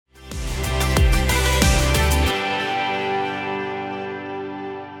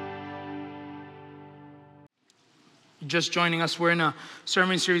just joining us, we're in a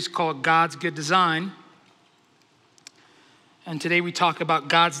sermon series called God's Good Design. And today we talk about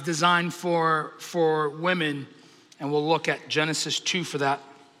God's design for women, and we'll look at Genesis 2 for that.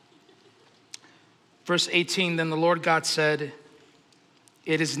 Verse 18, then the Lord God said,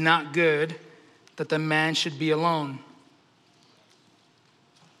 it is not good that the man should be alone.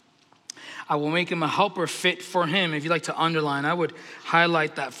 I will make him a helper fit for him. If you'd like to underline, I would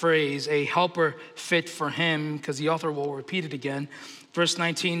highlight that phrase, a helper fit for him, because the author will repeat it again. Verse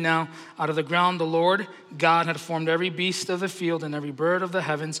 19, now out of the ground the Lord God had formed every beast of the field and every bird of the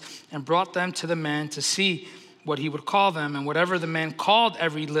heavens and brought them to the man to see what he would call them. And whatever the man called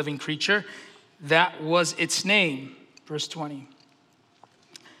every living creature, that was its name. Verse 20.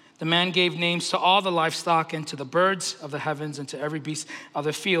 The man gave names to all the livestock and to the birds of the heavens and to every beast of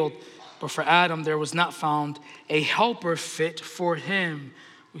the field. But for Adam, there was not found a helper fit for him.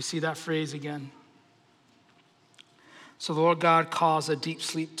 We see that phrase again. So the Lord God caused a deep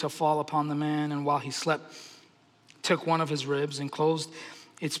sleep to fall upon the man, and while he slept, took one of his ribs and closed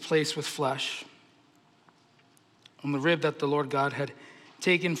its place with flesh. And the rib that the Lord God had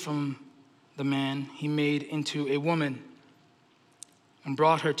taken from the man, he made into a woman and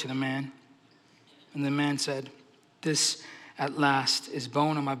brought her to the man. And the man said, this at last is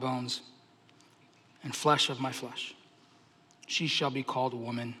bone of my bones and flesh of my flesh. She shall be called a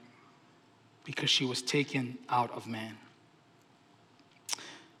woman because she was taken out of man.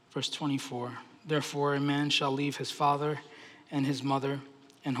 Verse 24, therefore a man shall leave his father and his mother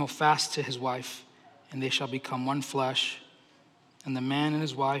and hold fast to his wife, and they shall become one flesh. And the man and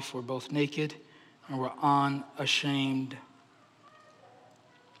his wife were both naked and were unashamed.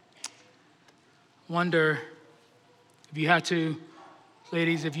 Wonder if you had to,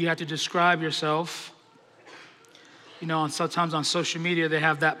 ladies, if you had to describe yourself, you know, sometimes on social media, they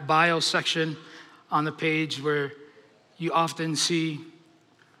have that bio section on the page where you often see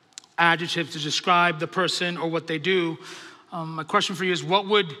adjectives to describe the person or what they do. My question for you is, what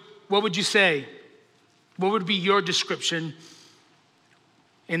would you say? What would be your description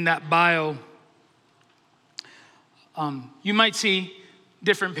in that bio? You might see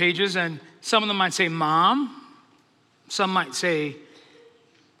different pages, and some of them might say mom, some might say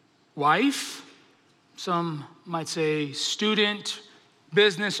wife, some might say student,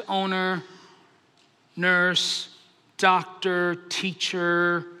 business owner, nurse, doctor,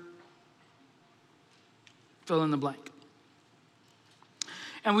 teacher, fill in the blank.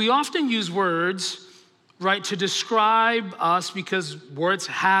 And we often use words, right, to describe us because words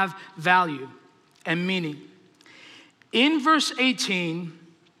have value and meaning. In verse 18,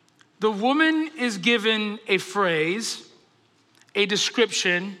 the woman is given a phrase, a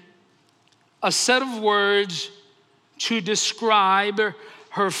description, a set of words to describe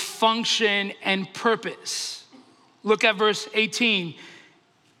her function and purpose. Look at verse 18.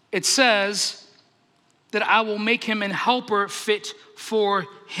 It says that I will make him an helper fit for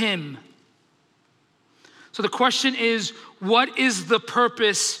him. So the question is, what is the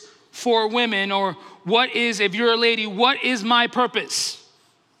purpose for women? Or what is, if you're a lady, what is my purpose?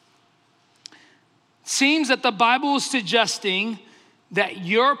 Seems that the Bible is suggesting that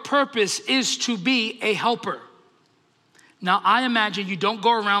your purpose is to be a helper. Now, I imagine you don't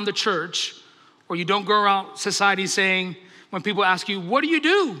go around the church or you don't go around society saying, when people ask you, what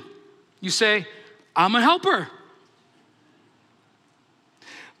do? You say, I'm a helper.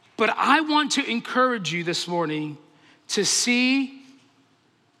 But I want to encourage you this morning to see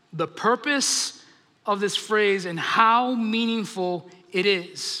the purpose of this phrase and how meaningful it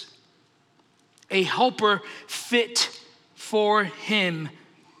is. A helper fit for him.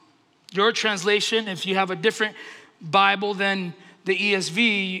 Your translation, if you have a different Bible than the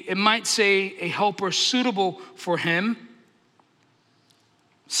ESV, it might say a helper suitable for him.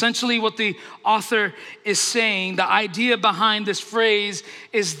 Essentially what the author is saying, the idea behind this phrase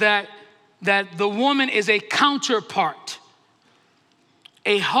is that the woman is a counterpart,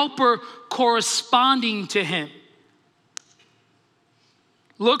 a helper corresponding to him.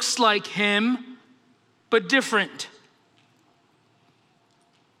 Looks like him, but different.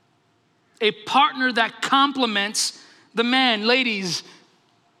 A partner that complements the man. Ladies,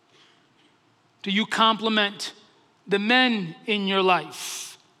 do you complement the men in your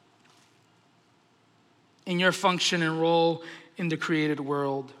life, in your function and role in the created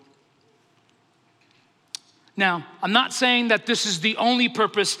world? Now, I'm not saying that this is the only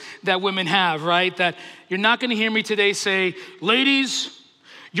purpose that women have, right? That you're not going to hear me today say, ladies,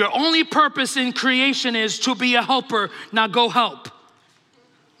 your only purpose in creation is to be a helper. Now go help.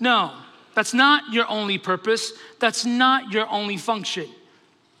 No, that's not your only purpose. That's not your only function.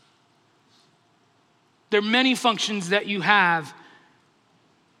 There are many functions that you have.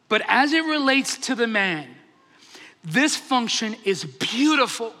 But as it relates to the man, this function is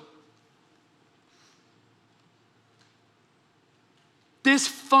beautiful. This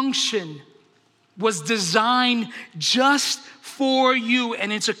function was designed just for you,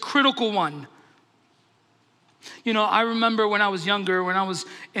 and it's a critical one. You know, I remember when I was younger, when I was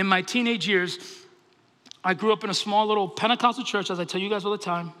in my teenage years, I grew up in a small little Pentecostal church, as I tell you guys all the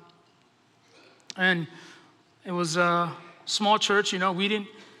time. And it was a small church, you know,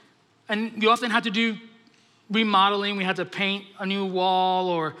 and you often had to do remodeling. We had to paint a new wall,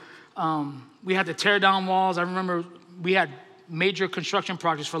 or we had to tear down walls. I remember we had major construction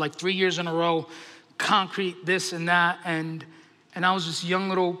projects for like 3 years in a row, concrete, this and that. And I was this young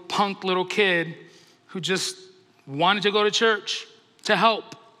little punk little kid who just wanted to go to church to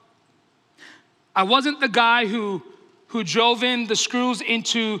help. I wasn't the guy who drove in the screws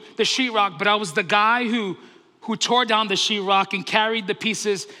into the sheetrock, but I was the guy who tore down the sheetrock and carried the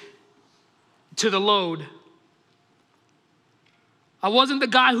pieces to the load. I wasn't the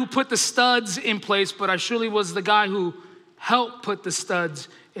guy who put the studs in place, but I surely was the guy who helped put the studs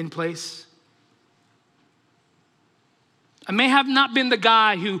in place. I may have not been the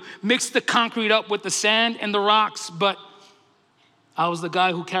guy who mixed the concrete up with the sand and the rocks, but I was the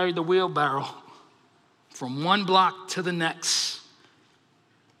guy who carried the wheelbarrow from one block to the next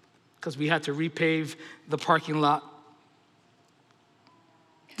because we had to repave the parking lot.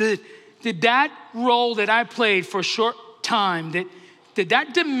 Did that role that I played for a short time, did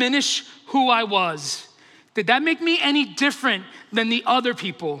that diminish who I was? Did that make me any different than the other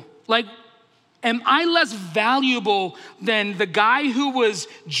people? Like, am I less valuable than the guy who was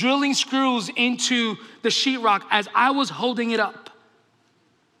drilling screws into the sheetrock as I was holding it up?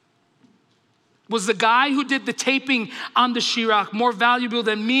 Was the guy who did the taping on the sheetrock more valuable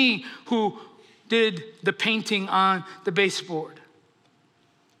than me who did the painting on the baseboard?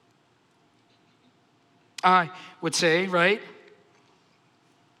 I would say, right?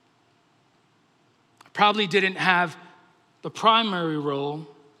 Probably didn't have the primary role,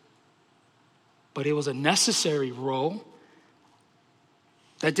 but it was a necessary role.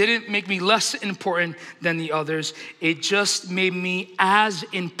 That didn't make me less important than the others. It just made me as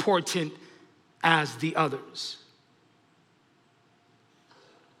important as the others.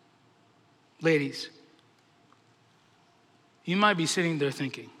 Ladies, you might be sitting there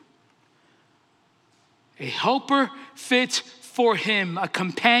thinking, a helper fit for him, a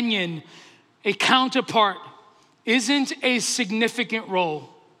companion, a counterpart, isn't a significant role.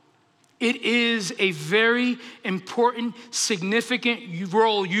 It is a very important, significant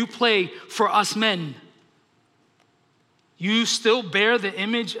role you play for us men. You still bear the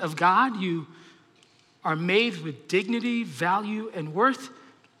image of God. You are made with dignity, value, and worth.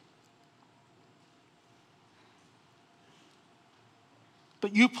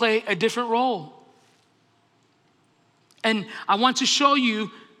 But you play a different role. And I want to show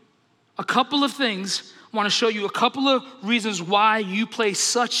you a couple of things. I want to show you a couple of reasons why you play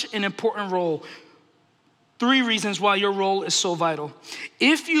such an important role. 3 reasons why your role is so vital.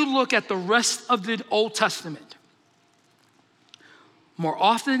 If you look at the rest of the Old Testament, more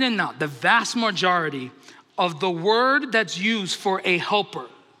often than not, the vast majority of the word that's used for a helper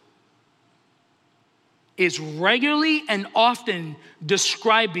is regularly and often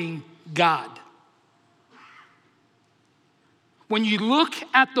describing God. When you look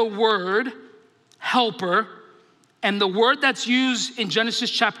at the word helper and the word that's used in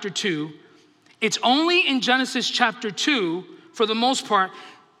Genesis chapter 2, it's only in Genesis chapter 2, for the most part,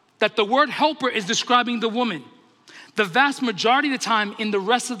 that the word helper is describing the woman. The vast majority of the time in the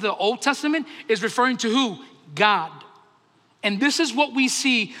rest of the Old Testament is referring to who? God. And this is what we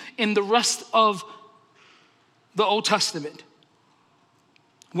see in the rest of the Old Testament.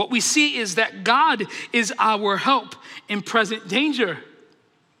 What we see is that God is our help in present danger.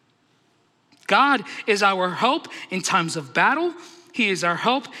 God is our help in times of battle. He is our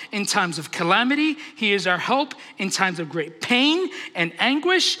help in times of calamity. He is our help in times of great pain and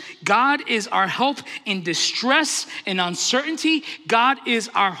anguish. God is our help in distress and uncertainty. God is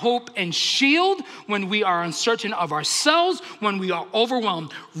our hope and shield when we are uncertain of ourselves, when we are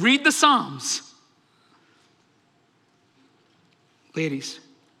overwhelmed. Read the Psalms. Ladies,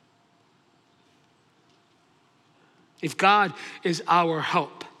 if God is our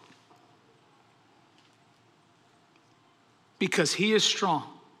help, because he is strong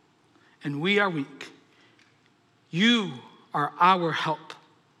and we are weak, you are our help.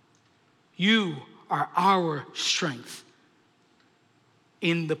 You are our strength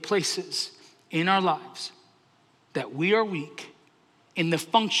in the places in our lives that we are weak, in the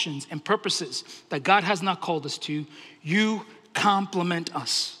functions and purposes that God has not called us to, you complement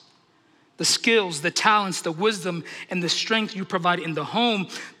us. The skills, the talents, the wisdom, and the strength you provide in the home,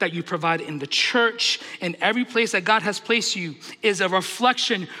 that you provide in the church, in every place that God has placed you, is a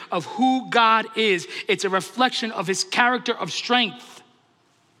reflection of who God is. It's a reflection of his character of strength.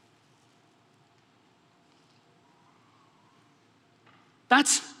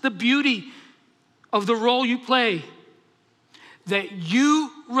 That's the beauty of the role you play, that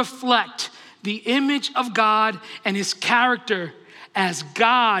you reflect the image of God and his character as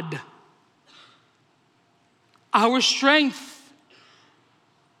God, our strength.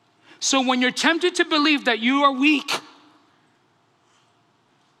 So when you're tempted to believe that you are weak,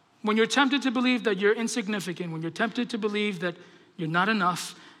 when you're tempted to believe that you're insignificant, when you're tempted to believe that you're not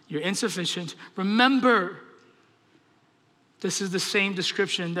enough, you're insufficient, remember, this is the same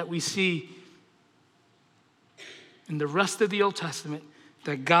description that we see in the rest of the Old Testament,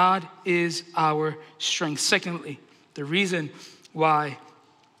 that God is our strength. Secondly, the reason why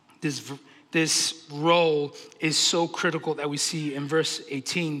this role is so critical that we see in verse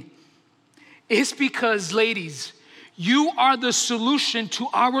 18 is because, ladies, you are the solution to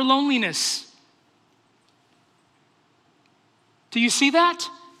our loneliness. Do you see that?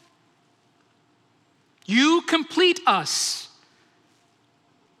 You complete us.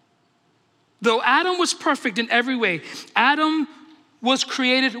 Though Adam was perfect in every way, Adam was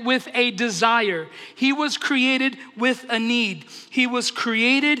created with a desire. He was created with a need. He was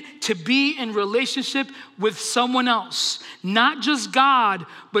created to be in relationship with someone else. Not just God,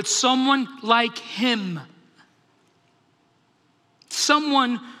 but someone like him.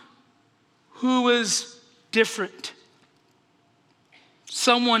 Someone who is different.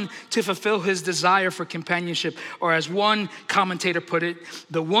 Someone to fulfill his desire for companionship. Or as one commentator put it,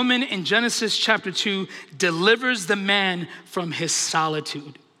 the woman in Genesis chapter 2 delivers the man from his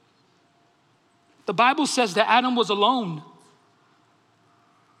solitude. The Bible says that Adam was alone.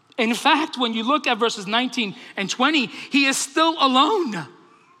 In fact, when you look at verses 19 and 20, he is still alone.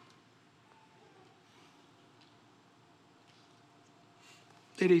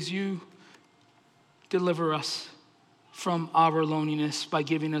 Ladies, you deliver us from our loneliness by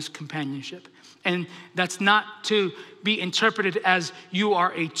giving us companionship. And that's not to be interpreted as you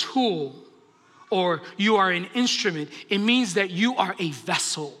are a tool or you are an instrument. It means that you are a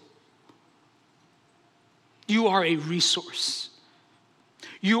vessel. You are a resource.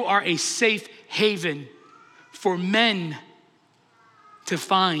 You are a safe haven for men to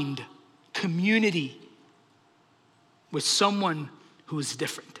find community with someone who is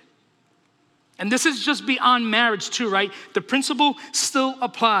different. And this is just beyond marriage too, right? The principle still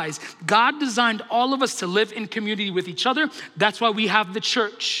applies. God designed all of us to live in community with each other. That's why we have the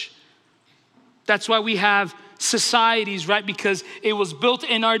church. That's why we have societies, right? Because it was built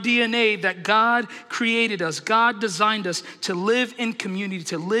in our DNA that God created us. God designed us to live in community,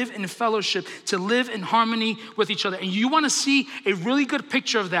 to live in fellowship, to live in harmony with each other. And you want to see a really good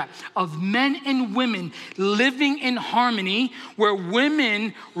picture of that, of men and women living in harmony, where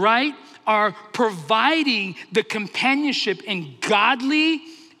women, right, are providing the companionship in godly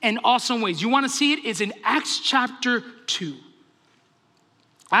and awesome ways. You want to see it? It's in Acts chapter 2.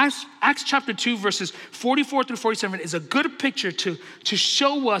 Acts chapter 2, verses 44 through 47 is a good picture to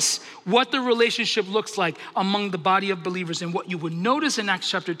show us what the relationship looks like among the body of believers. And what you would notice in Acts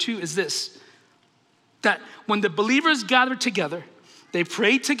chapter 2 is this, that when the believers gathered together, they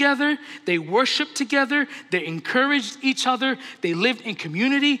prayed together, they worshiped together, they encouraged each other, they lived in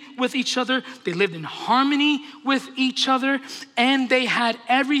community with each other, they lived in harmony with each other, and they had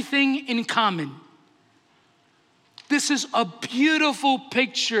everything in common. This is a beautiful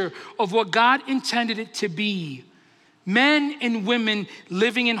picture of what God intended it to be. Men and women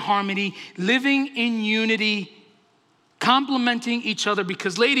living in harmony, living in unity, complementing each other.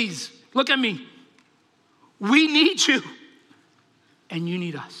 Because ladies, look at me. We need you, and you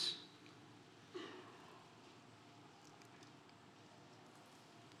need us.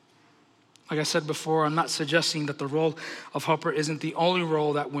 Like I said before, I'm not suggesting that the role of helper isn't the only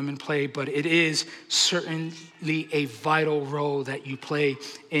role that women play, but it is certainly a vital role that you play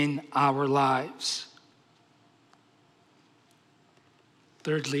in our lives.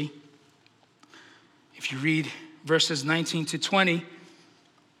 Thirdly, if you read verses 19 to 20,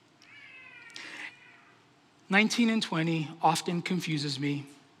 19 and 20 often confuses me.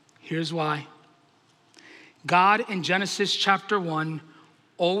 Here's why. God in Genesis chapter 1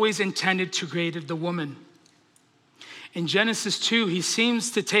 always intended to create the woman. In Genesis 2, he seems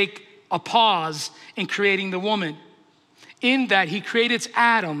to take a pause in creating the woman, in that he created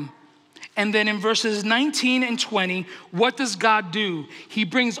Adam And then in verses 19 and 20, what does God do? He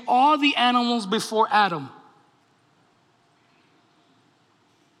brings all the animals before Adam.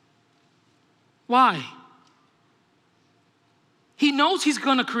 Why? He knows he's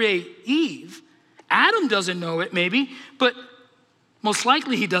going to create Eve. Adam doesn't know it, maybe, but most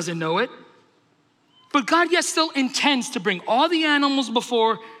likely he doesn't know it. But God yet still intends to bring all the animals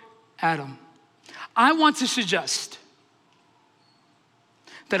before Adam. I want to suggest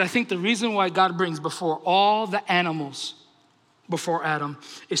that I think the reason why God brings before all the animals before Adam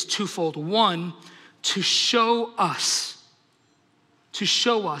is twofold. One, to show us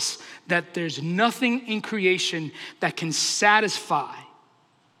that there's nothing in creation that can satisfy,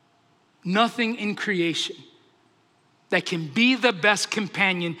 nothing in creation that can be the best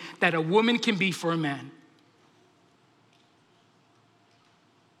companion that a woman can be for a man.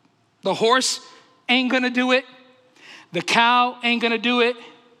 The horse ain't gonna do it. The cow ain't gonna do it.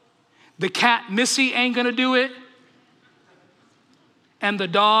 The cat, Missy, ain't gonna do it. And the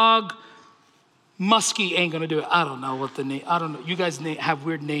dog, Muskie, ain't gonna do it. I don't know what the name, I don't know. You guys have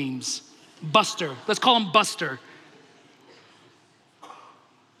weird names. Buster, let's call him Buster.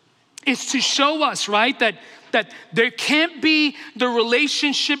 It's to show us, right, that there can't be the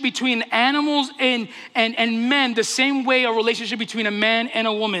relationship between animals and men the same way a relationship between a man and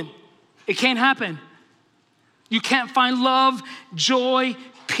a woman. It can't happen. You can't find love, joy,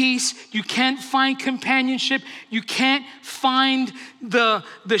 peace. You can't find companionship. You can't find the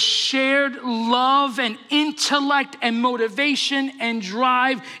shared love and intellect and motivation and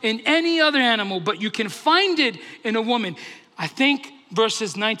drive in any other animal, but you can find it in a woman. I think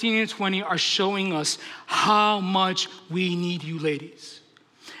verses 19 and 20 are showing us how much we need you ladies.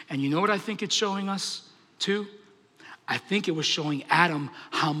 And you know what I think it's showing us too? I think it was showing Adam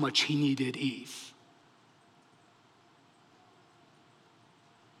how much he needed Eve.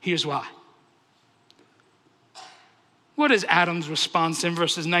 Here's why. What is Adam's response in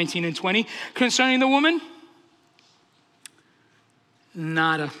verses 19 and 20 concerning the woman?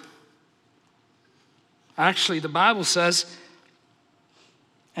 Nada. Actually, the Bible says,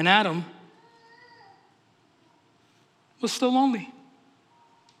 and Adam was still lonely.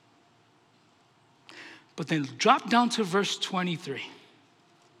 But then drop down to verse 23.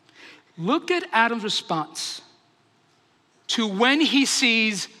 Look at Adam's response to when he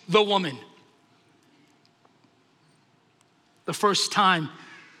sees the woman. The first time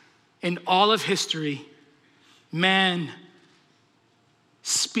in all of history, man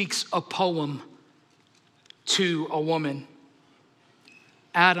speaks a poem to a woman.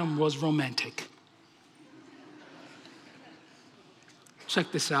 Adam was romantic.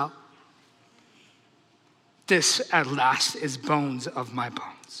 Check this out. This at last is bones of my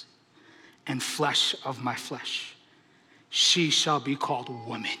bones and flesh of my flesh. She shall be called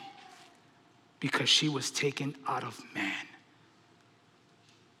woman because she was taken out of man.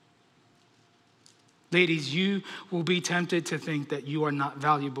 Ladies, you will be tempted to think that you are not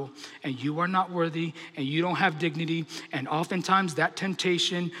valuable and you are not worthy and you don't have dignity. And oftentimes that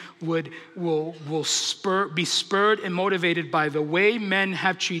temptation will be spurred and motivated by the way men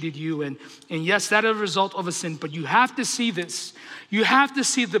have treated you. And yes, that is a result of a sin, but you have to see this. You have to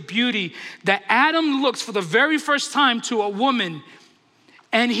see the beauty that Adam looks for the very first time to a woman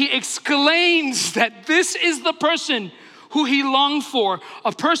and he exclaims that this is the person who he longed for,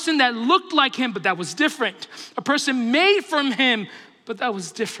 a person that looked like him, but that was different. A person made from him, but that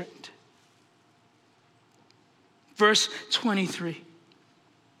was different. Verse 23.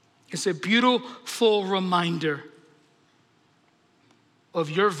 It's a beautiful reminder of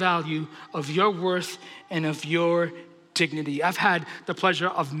your value, of your worth, and of your dignity. I've had the pleasure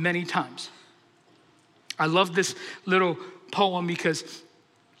of many times. I love this little poem because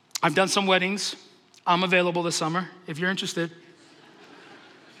I've done some weddings. I'm available this summer if you're interested.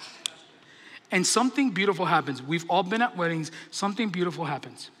 And something beautiful happens. We've all been at weddings. Something beautiful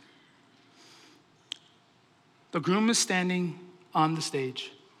happens. The groom is standing on the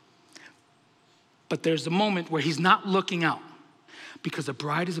stage, but there's a moment where he's not looking out because the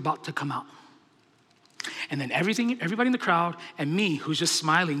bride is about to come out. And then everybody in the crowd and me, who's just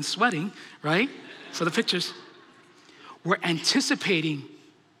smiling, sweating, right, for the pictures, we're anticipating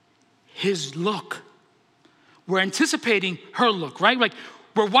his look. We're anticipating her look, right? Like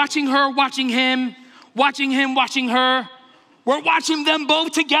we're watching her, watching him, watching him, watching her. We're watching them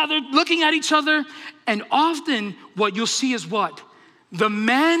both together, looking at each other. And often what you'll see is what? The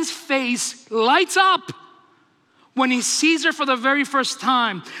man's face lights up when he sees her for the very first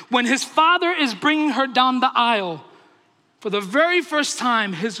time. When his father is bringing her down the aisle, for the very first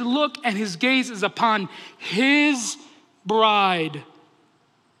time, his look and his gaze is upon his bride.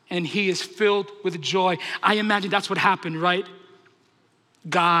 and he is filled with joy. I imagine that's what happened, right?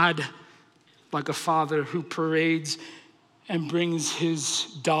 God, like a father who parades and brings his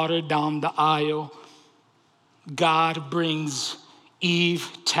daughter down the aisle, God brings Eve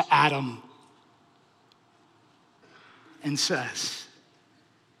to Adam and says,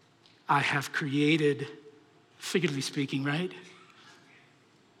 I have created, figuratively speaking, right?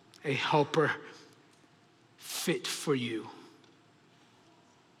 A helper fit for you.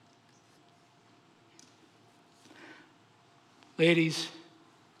 Ladies,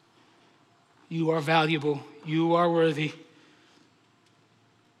 you are valuable. You are worthy.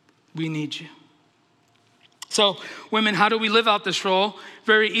 We need you. So, women, how do we live out this role?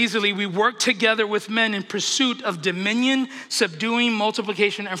 Very easily, we work together with men in pursuit of dominion, subduing,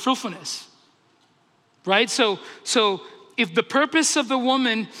 multiplication, and fruitfulness. Right? So if the purpose of the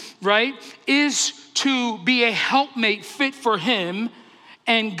woman, right, is to be a helpmate fit for him,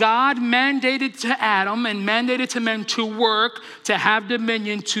 and God mandated to Adam and mandated to men to work, to have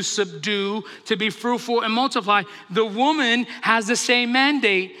dominion, to subdue, to be fruitful and multiply, the woman has the same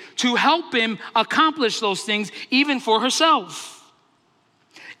mandate to help him accomplish those things, even for herself.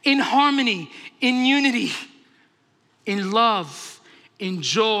 In harmony, in unity, in love, in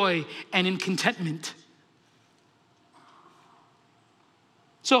joy, and in contentment.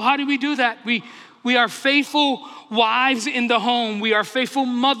 So how do we do that? We are faithful wives in the home. We are faithful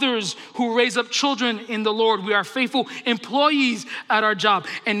mothers who raise up children in the Lord. We are faithful employees at our job.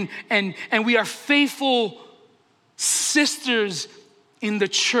 And we are faithful sisters in the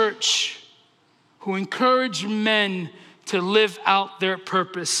church who encourage men to live out their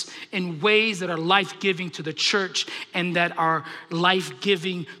purpose in ways that are life-giving to the church and that are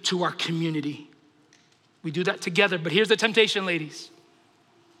life-giving to our community. We do that together. But here's the temptation, ladies.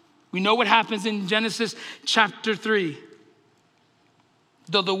 We know what happens in Genesis chapter 3.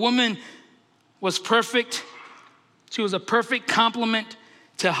 Though the woman was perfect, she was a perfect complement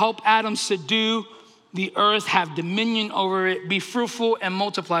to help Adam subdue the earth, have dominion over it, be fruitful and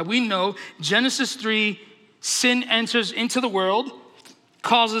multiply. We know Genesis 3, sin enters into the world,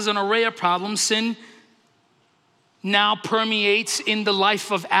 causes an array of problems. Sin now permeates in the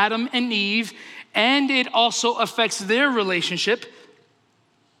life of Adam and Eve, and it also affects their relationship.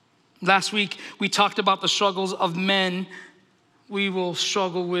 Last week, we talked about the struggles of men. We will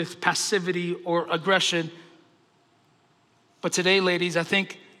struggle with passivity or aggression. But today, ladies, I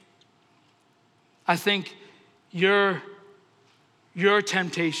think your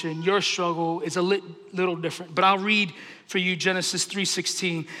temptation, your struggle is a little different. But I'll read for you Genesis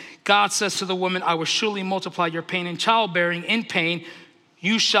 3:16. God says to the woman, I will surely multiply your pain in childbearing. In pain,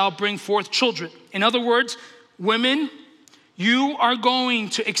 you shall bring forth children. In other words, women, you are going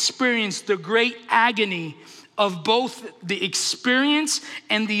to experience the great agony of both the experience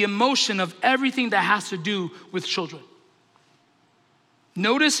and the emotion of everything that has to do with children.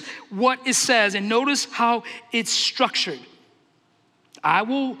 Notice what it says and notice how it's structured. I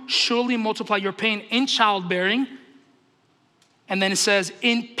will surely multiply your pain in childbearing. And then it says,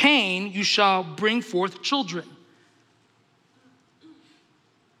 in pain you shall bring forth children.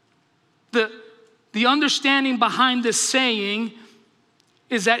 The understanding behind this saying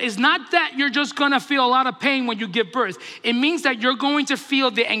is that it's not that you're just gonna feel a lot of pain when you give birth. It means that you're going to feel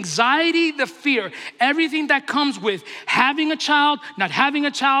the anxiety, the fear, everything that comes with having a child, not having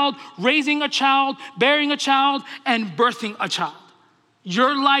a child, raising a child, bearing a child, and birthing a child.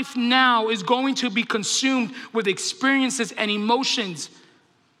 Your life now is going to be consumed with experiences and emotions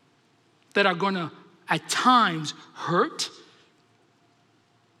that are gonna, at times, hurt,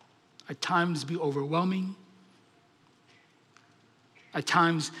 at times be overwhelming, at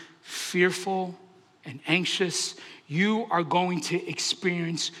times fearful and anxious. You are going to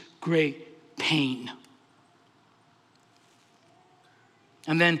experience great pain.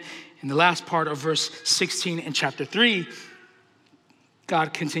 And then in the last part of verse 16 in chapter 3,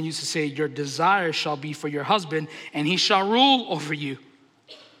 God continues to say, your desire shall be for your husband, and he shall rule over you.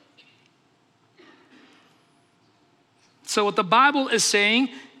 So what the Bible is saying,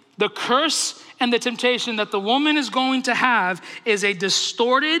 the curse and the temptation that the woman is going to have is a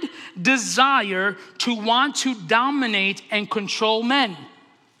distorted desire to want to dominate and control men.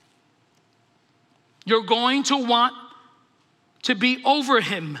 You're going to want to be over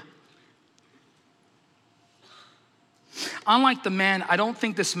him. Unlike the man, I don't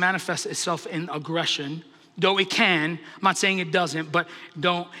think this manifests itself in aggression, though it can. I'm not saying it doesn't, but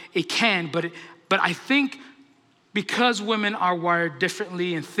it can. But I think because women are wired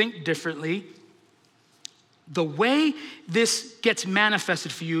differently and think differently, The way this gets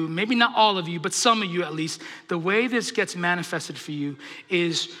manifested for you, maybe not all of you, but some of you at least, the way this gets manifested for you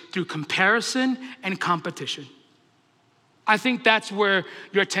is through comparison and competition. I think that's where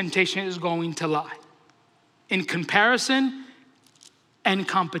your temptation is going to lie, in comparison and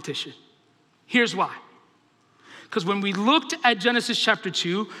competition. Here's why. Because when we looked at Genesis chapter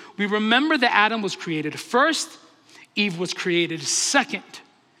 2, we remember that Adam was created first, Eve was created second.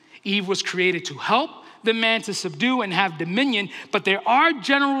 Eve was created to help the man to subdue and have dominion, but there are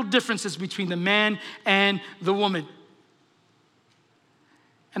general differences between the man and the woman.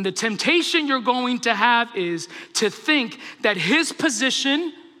 And the temptation you're going to have is to think that his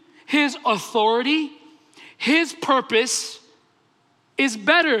position, his authority, his purpose is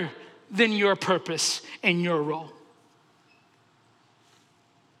better than your purpose and your role.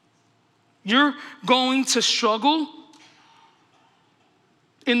 You're going to struggle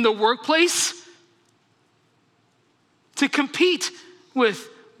in the workplace to compete with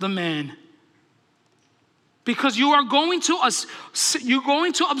the man, because you are going to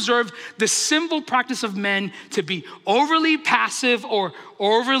observe the simple practice of men to be overly passive or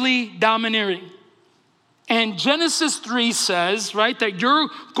overly domineering. And Genesis 3 says, right, that you're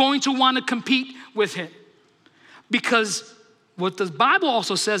going to want to compete with him, because what the Bible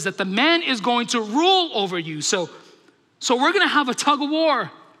also says that the man is going to rule over you. So we're going to have a tug of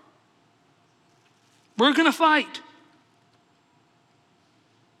war. We're going to fight.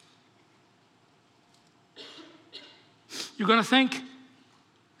 You're going to think,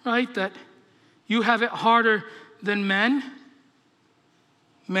 right, that you have it harder than men.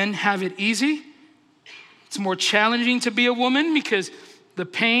 Men have it easy. It's more challenging to be a woman because the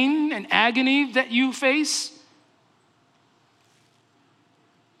pain and agony that you face.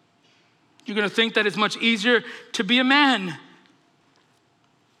 You're going to think that it's much easier to be a man.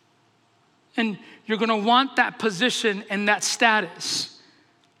 And you're going to want that position and that status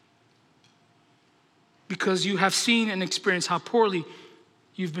because you have seen and experienced how poorly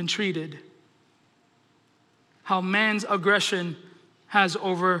you've been treated, how man's aggression has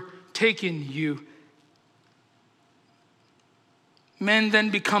overtaken you. Men then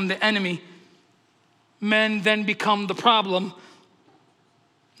become the enemy. Men then become the problem.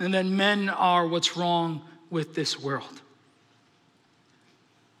 And then men are what's wrong with this world.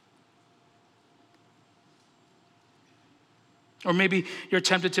 Or maybe you're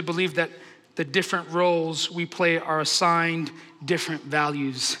tempted to believe that the different roles we play are assigned different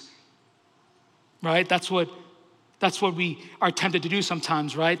values, right? That's what we are tempted to do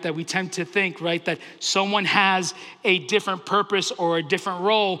sometimes, right? That we tend to think, right, that someone has a different purpose or a different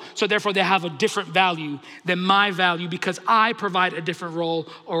role, so therefore they have a different value than my value because I provide a different role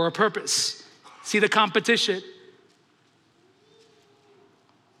or a purpose. See the competition?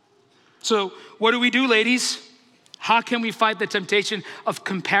 So what do we do, ladies? How can we fight the temptation of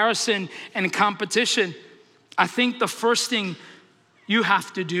comparison and competition? I think the first thing you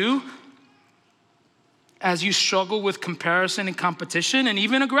have to do as you struggle with comparison and competition and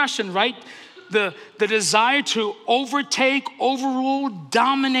even aggression, right? The desire to overtake, overrule,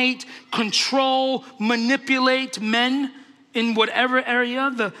 dominate, control, manipulate men in whatever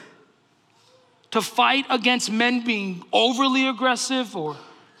area, to fight against men being overly aggressive or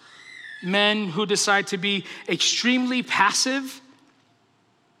men who decide to be extremely passive.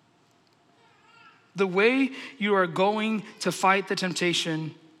 The way you are going to fight the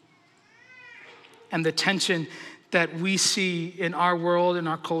temptation and the tension that we see in our world, in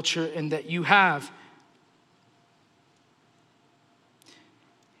our culture, and that you have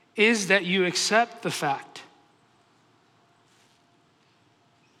is that you accept the fact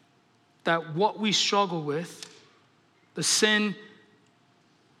that what we struggle with, the sin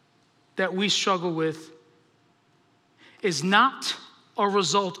that we struggle with, is not a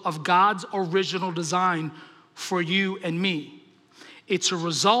result of God's original design for you and me. It's a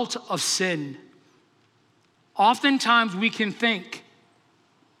result of sin. Oftentimes we can think,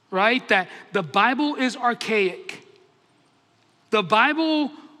 right, that the Bible is archaic. The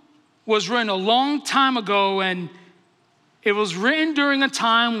Bible was written a long time ago, and it was written during a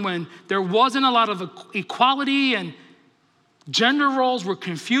time when there wasn't a lot of equality and gender roles were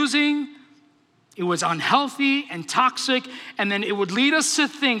confusing. It was unhealthy and toxic. And then it would lead us to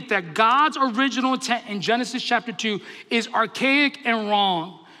think that God's original intent in Genesis chapter 2 is archaic and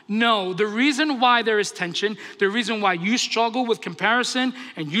wrong. No, the reason why there is tension, the reason why you struggle with comparison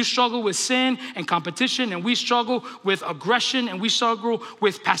and you struggle with sin and competition and we struggle with aggression and we struggle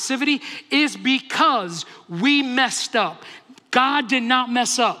with passivity is because we messed up. God did not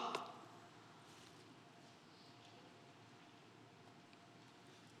mess up.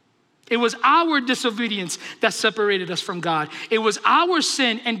 It was our disobedience that separated us from God. It was our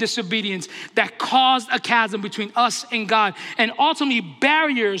sin and disobedience that caused a chasm between us and God, and ultimately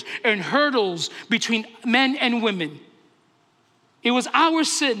barriers and hurdles between men and women. It was our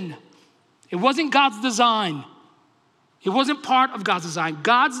sin. It wasn't God's design. It wasn't part of God's design.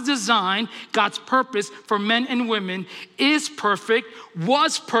 God's design, God's purpose for men and women is perfect,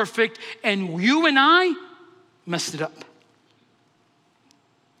 was perfect, and you and I messed it up.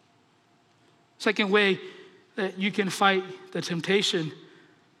 Second way that you can fight the temptation,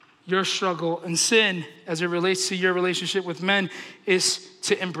 your struggle and sin as it relates to your relationship with men, is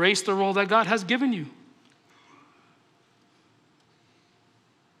to embrace the role that God has given you.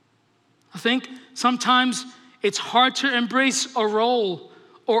 I think sometimes it's hard to embrace a role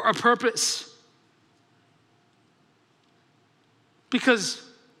or a purpose because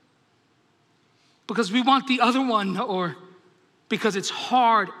we want the other one, or because it's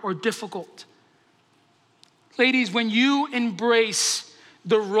hard or difficult. Ladies, when you embrace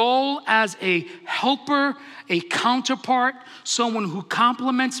the role as a helper, a counterpart, someone who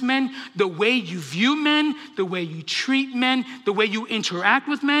compliments men, the way you view men, the way you treat men, the way you interact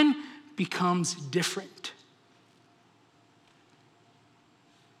with men becomes different.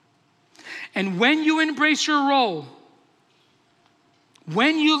 And when you embrace your role,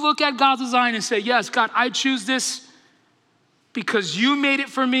 when you look at God's design and say, yes, God, I choose this because you made it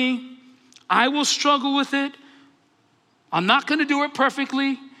for me, I will struggle with it. I'm not going to do it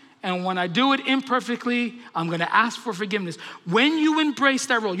perfectly. And when I do it imperfectly, I'm going to ask for forgiveness. When you embrace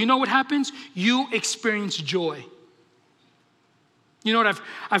that role, you know what happens? You experience joy. You know what,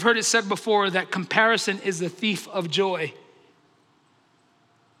 I've heard it said before that comparison is the thief of joy.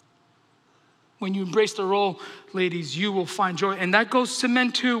 When you embrace the role, ladies, you will find joy. And that goes to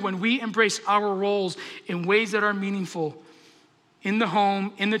men too. When we embrace our roles in ways that are meaningful, in the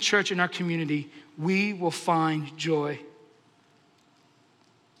home, in the church, in our community, we will find joy.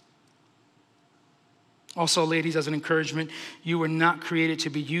 Also, ladies, as an encouragement, you were not created to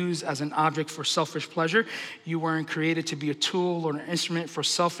be used as an object for selfish pleasure. You weren't created to be a tool or an instrument for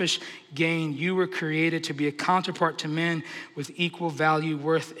selfish gain. You were created to be a counterpart to men with equal value,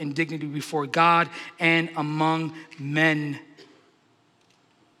 worth, and dignity before God and among men.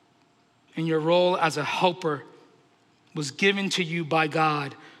 And your role as a helper was given to you by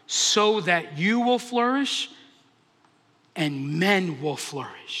God so that you will flourish and men will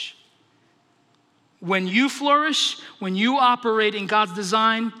flourish. When you flourish, when you operate in God's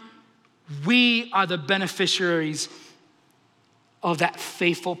design, we are the beneficiaries of that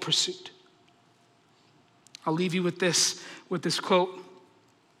faithful pursuit. I'll leave you with this quote.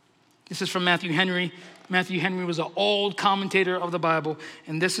 This is from Matthew Henry. Matthew Henry was an old commentator of the Bible,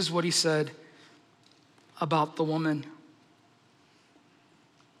 and this is what he said about the woman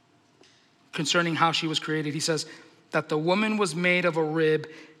concerning how she was created. He says that the woman was made of a rib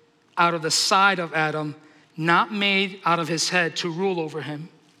out of the side of Adam, not made out of his head to rule over him,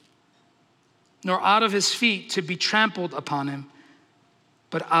 nor out of his feet to be trampled upon him,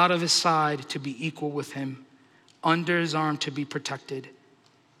 but out of his side to be equal with him, under his arm to be protected,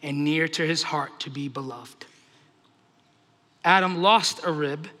 and near to his heart to be beloved. Adam lost a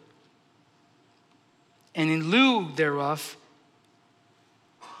rib, and in lieu thereof,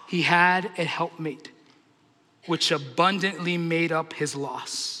 he had a helpmate, which abundantly made up his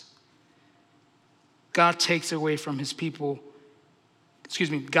loss. God takes away from his people,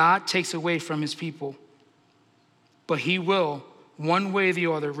 God takes away from his people, but he will, one way or the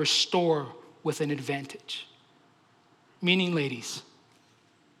other, restore with an advantage. Meaning, ladies,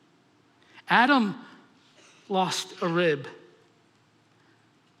 Adam lost a rib,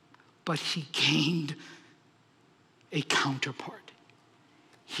 but he gained a counterpart.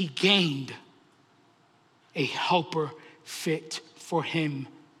 He gained a helper fit for him.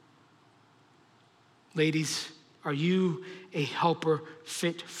 Ladies, are you a helper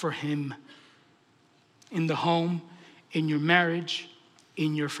fit for him? In the home, in your marriage,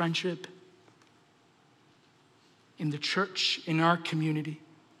 in your friendship, in the church, in our community.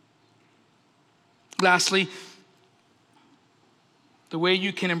 Lastly, the way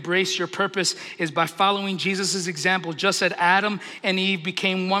you can embrace your purpose is by following Jesus' example. Just as Adam and Eve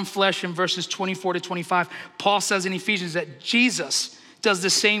became one flesh in verses 24 to 25, Paul says in Ephesians that Jesus does the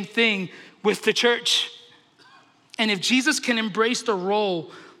same thing with the church. And if Jesus can embrace the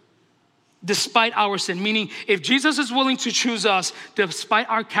role despite our sin, meaning if Jesus is willing to choose us despite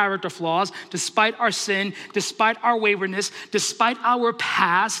our character flaws, despite our sin, despite our waywardness, despite our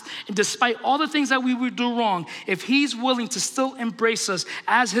past, and despite all the things that we would do wrong, if he's willing to still embrace us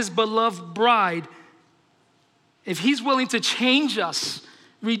as his beloved bride, if he's willing to change us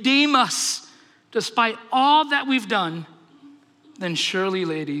redeem us despite all that we've done, then surely,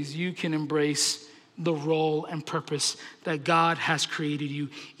 ladies, you can embrace the role and purpose that God has created you,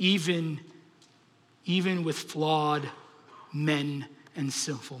 even with flawed men and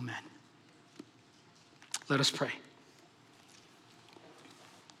sinful men. Let us pray.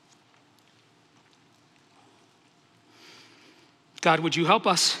 God, would you help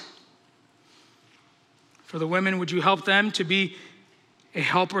us? For the women, would you help them to be a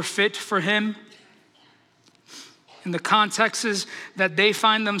helper fit for him in the contexts that they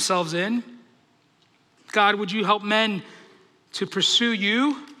find themselves in? God, would you help men to pursue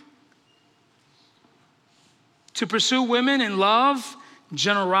you, to pursue women in love,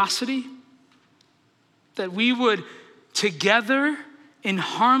 generosity, that we would together in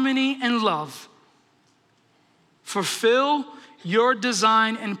harmony and love fulfill your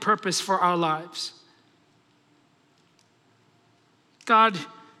design and purpose for our lives. God,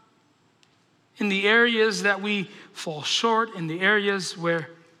 in the areas that we fall short, in the areas where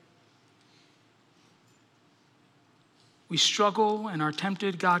we struggle and are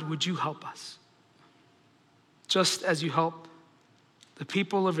tempted, God, would you help us? Just as you help the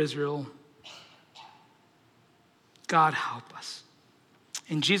people of Israel, God, help us.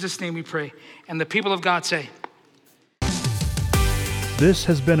 In Jesus' name we pray. And the people of God say, This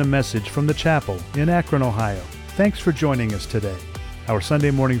has been a message from the chapel in Akron, Ohio. Thanks for joining us today. Our Sunday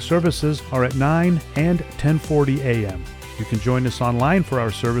morning services are at 9 and 10:40 a.m. You can join us online for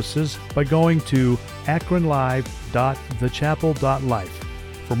our services by going to akronlive.thechapel.life.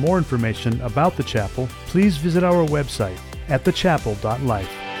 For more information about the chapel, please visit our website at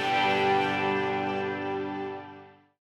thechapel.life.